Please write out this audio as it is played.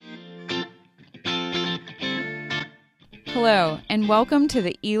Hello, and welcome to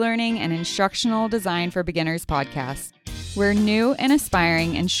the E-Learning and Instructional Design for Beginners podcast, where new and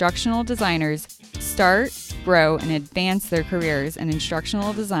aspiring instructional designers start, grow, and advance their careers in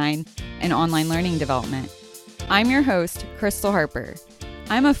instructional design and online learning development. I'm your host, Crystal Harper.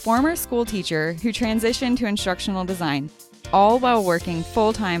 I'm a former school teacher who transitioned to instructional design, all while working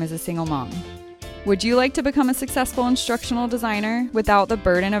full-time as a single mom. Would you like to become a successful instructional designer without the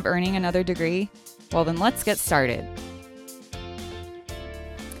burden of earning another degree? Well, then let's get started.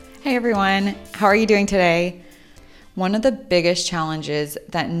 Hey everyone, how are you doing today? One of the biggest challenges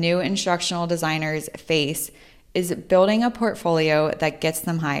that new instructional designers face is building a portfolio that gets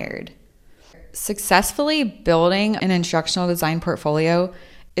them hired. Successfully building an instructional design portfolio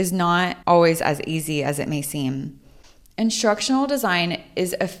is not always as easy as it may seem. Instructional design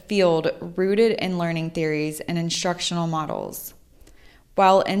is a field rooted in learning theories and instructional models.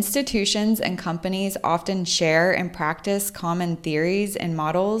 While institutions and companies often share and practice common theories and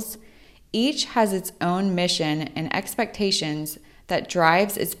models, each has its own mission and expectations that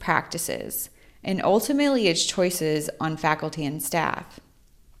drives its practices and ultimately its choices on faculty and staff.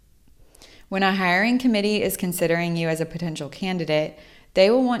 When a hiring committee is considering you as a potential candidate, they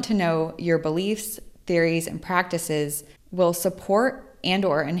will want to know your beliefs, theories, and practices will support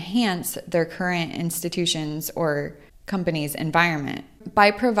and/or enhance their current institution's or company's environment.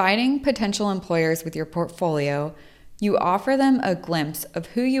 By providing potential employers with your portfolio, you offer them a glimpse of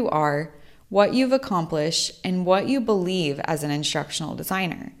who you are, what you've accomplished, and what you believe as an instructional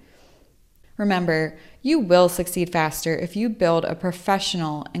designer. Remember, you will succeed faster if you build a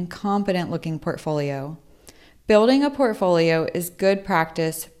professional and competent-looking portfolio. Building a portfolio is good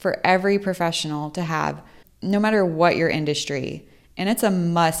practice for every professional to have, no matter what your industry, and it's a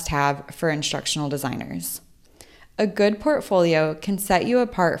must-have for instructional designers. A good portfolio can set you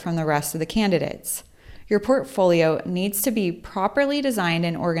apart from the rest of the candidates. Your portfolio needs to be properly designed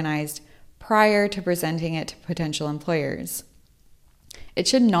and organized prior to presenting it to potential employers. It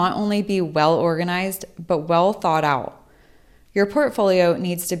should not only be well organized, but well thought out. Your portfolio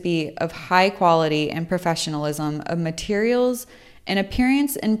needs to be of high quality and professionalism of materials and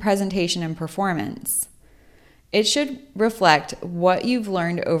appearance in presentation and performance. It should reflect what you've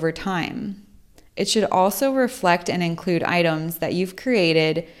learned over time. It should also reflect and include items that you've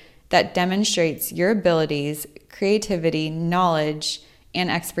created that demonstrates your abilities, creativity, knowledge,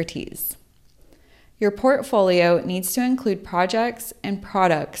 and expertise. Your portfolio needs to include projects and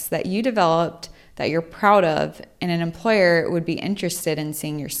products that you developed that you're proud of and an employer would be interested in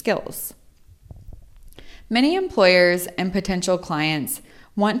seeing your skills. Many employers and potential clients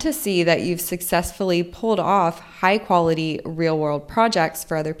want to see that you've successfully pulled off high-quality real-world projects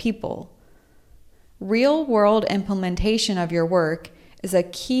for other people. Real-world implementation of your work is a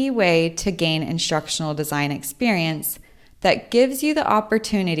key way to gain instructional design experience that gives you the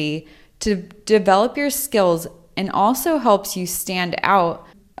opportunity to develop your skills and also helps you stand out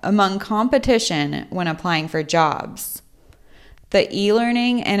among competition when applying for jobs. The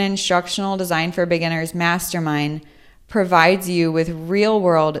E-Learning and Instructional Design for Beginners Mastermind provides you with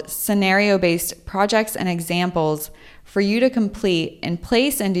real-world, scenario-based projects and examples for you to complete and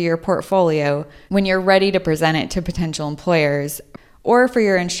place into your portfolio when you're ready to present it to potential employers or for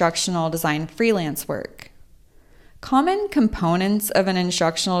your instructional design freelance work. Common components of an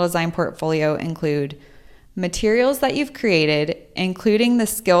instructional design portfolio include materials that you've created, including the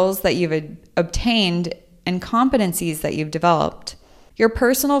skills that you've obtained and competencies that you've developed, your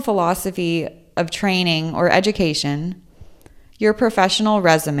personal philosophy of training or education, your professional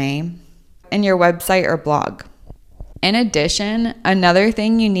resume, and your website or blog. In addition, another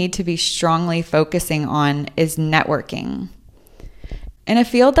thing you need to be strongly focusing on is networking. In a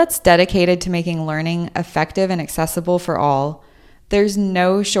field that's dedicated to making learning effective and accessible for all, there's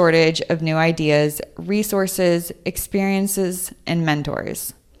no shortage of new ideas, resources, experiences, and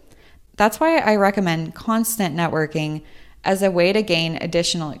mentors. That's why I recommend constant networking as a way to gain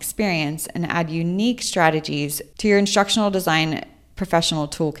additional experience and add unique strategies to your instructional design professional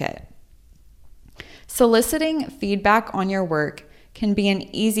toolkit. Soliciting feedback on your work can be an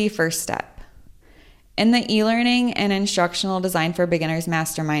easy first step. In the E-Learning and Instructional Design for Beginners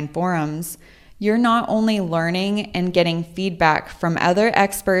Mastermind forums, you're not only learning and getting feedback from other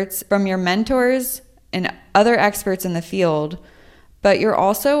experts, from your mentors and other experts in the field, but you're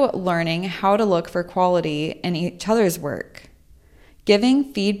also learning how to look for quality in each other's work.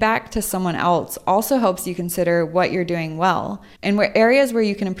 Giving feedback to someone else also helps you consider what you're doing well and what areas where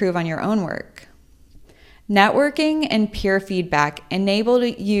you can improve on your own work. Networking and peer feedback enable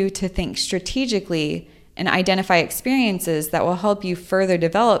you to think strategically and identify experiences that will help you further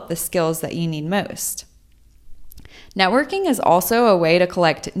develop the skills that you need most. Networking is also a way to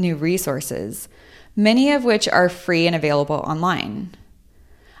collect new resources, many of which are free and available online.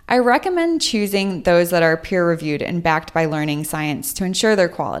 I recommend choosing those that are peer-reviewed and backed by learning science to ensure their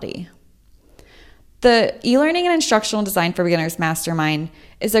quality. The e-learning and instructional design for beginners mastermind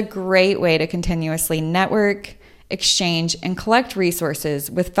is a great way to continuously network, exchange, and collect resources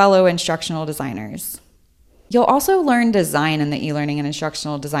with fellow instructional designers. You'll also learn design in the e-learning and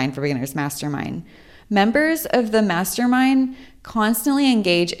instructional design for beginners mastermind. Members of the mastermind constantly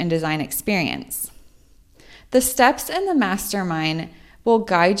engage in design experience. The steps in the mastermind will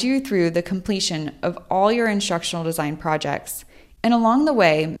guide you through the completion of all your instructional design projects. And along the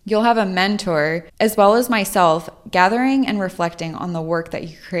way, you'll have a mentor, as well as myself, gathering and reflecting on the work that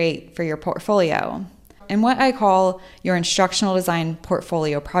you create for your portfolio, and what I call your instructional design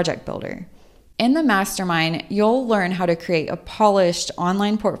portfolio project builder. In the mastermind, you'll learn how to create a polished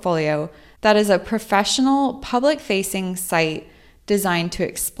online portfolio that is a professional, public-facing site designed to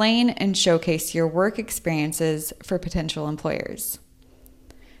explain and showcase your work experiences for potential employers.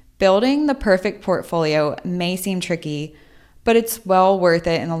 Building the perfect portfolio may seem tricky, but it's well worth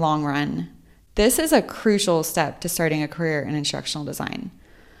it in the long run. This is a crucial step to starting a career in instructional design.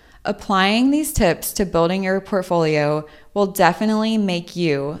 Applying these tips to building your portfolio will definitely make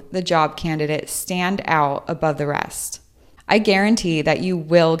you, the job candidate, stand out above the rest. I guarantee that you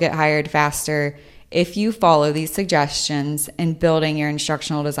will get hired faster if you follow these suggestions in building your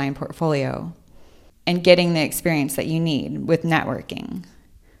instructional design portfolio and getting the experience that you need with networking.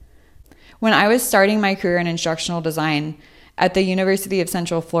 When I was starting my career in instructional design at the University of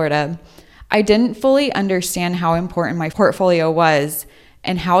Central Florida, I didn't fully understand how important my portfolio was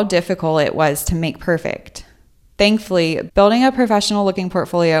and how difficult it was to make perfect. Thankfully, building a professional-looking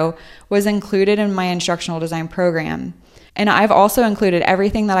portfolio was included in my instructional design program, and I've also included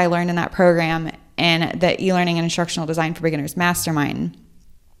everything that I learned in that program in the e-learning and instructional design for beginners mastermind.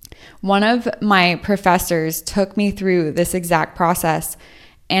 One of my professors took me through this exact process,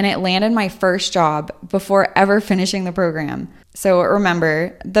 and it landed my first job before ever finishing the program. So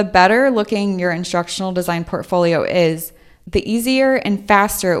remember, the better looking your instructional design portfolio is, the easier and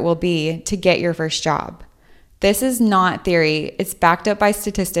faster it will be to get your first job. This is not theory, it's backed up by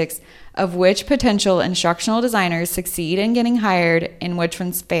statistics of which potential instructional designers succeed in getting hired and which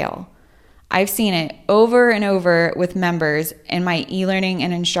ones fail. I've seen it over and over with members in my e-learning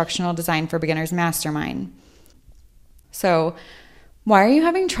and instructional design for beginners mastermind. So, why are you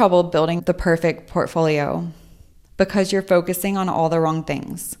having trouble building the perfect portfolio? Because you're focusing on all the wrong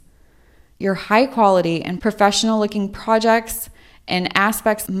things. Your high quality and professional looking projects and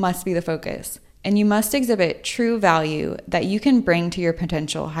aspects must be the focus, and you must exhibit true value that you can bring to your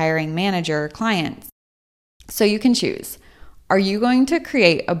potential hiring manager or clients. So you can choose. Are you going to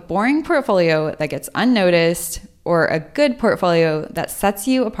create a boring portfolio that gets unnoticed, or a good portfolio that sets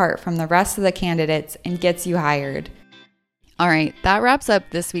you apart from the rest of the candidates and gets you hired? All right, that wraps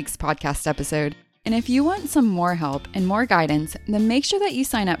up this week's podcast episode. And if you want some more help and more guidance, then make sure that you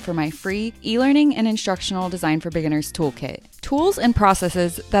sign up for my free e-learning and instructional design for beginners toolkit. Tools and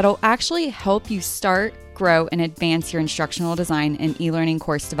processes that'll actually help you start, grow, and advance your instructional design and e-learning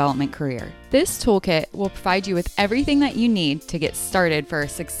course development career. This toolkit will provide you with everything that you need to get started for a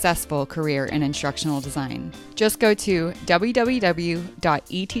successful career in instructional design. Just go to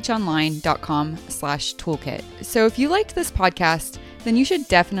www.eteachonline.com/toolkit. So if you liked this podcast, then you should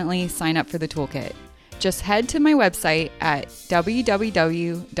definitely sign up for the toolkit. Just head to my website at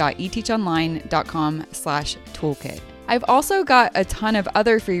www.eteachonline.com/toolkit. I've also got a ton of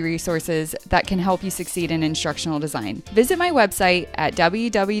other free resources that can help you succeed in instructional design. Visit my website at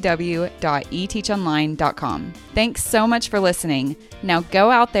www.eteachonline.com. Thanks so much for listening. Now go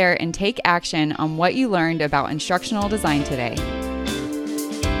out there and take action on what you learned about instructional design today.